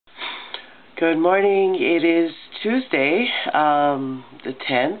Good morning. It is Tuesday, the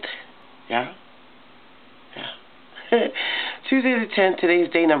 10th. Yeah? Yeah. Tuesday the 10th. Today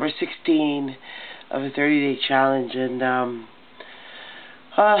is day number 16 of a 30-day challenge. And,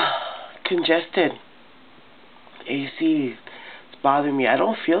 congested. AC is bothering me. I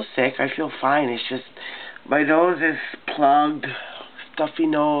don't feel sick. I feel fine. It's just my nose is plugged, stuffy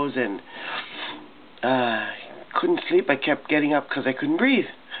nose, and couldn't sleep. I kept getting up because I couldn't breathe.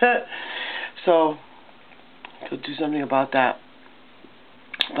 So, I'll do something about that.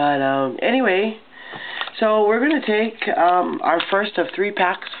 But anyway, so we're going to take our first of 3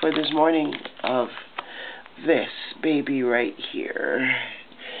 packs for this morning of this baby right here.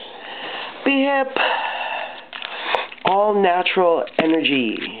 Be Hip All Natural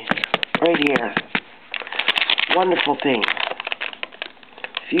Energy right here. Wonderful thing.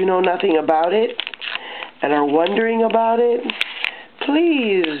 If you know nothing about it and are wondering about it,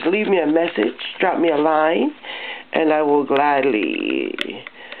 please leave me a message, drop me a line, and I will gladly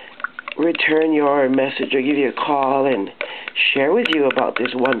return your message or give you a call and share with you about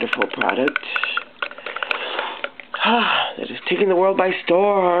this wonderful product that is taking the world by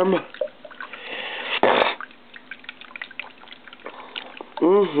storm.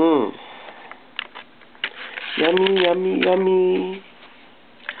 Yummy, yummy, yummy.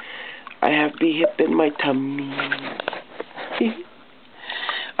 I have Be Hip in my tummy.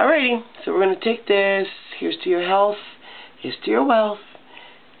 Alrighty, so we're going to take this. Here's to your health. Here's to your wealth.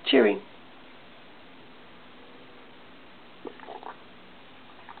 Cheering.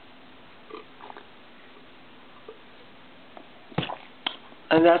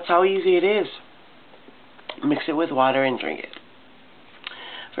 And that's how easy it is. Mix it with water and drink it.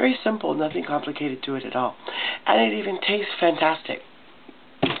 Very simple, nothing complicated to it at all. And it even tastes fantastic.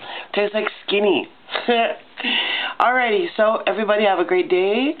 Tastes like skinny. Alrighty, so everybody have a great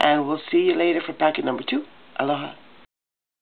day, and we'll see you later for packet number 2. Aloha.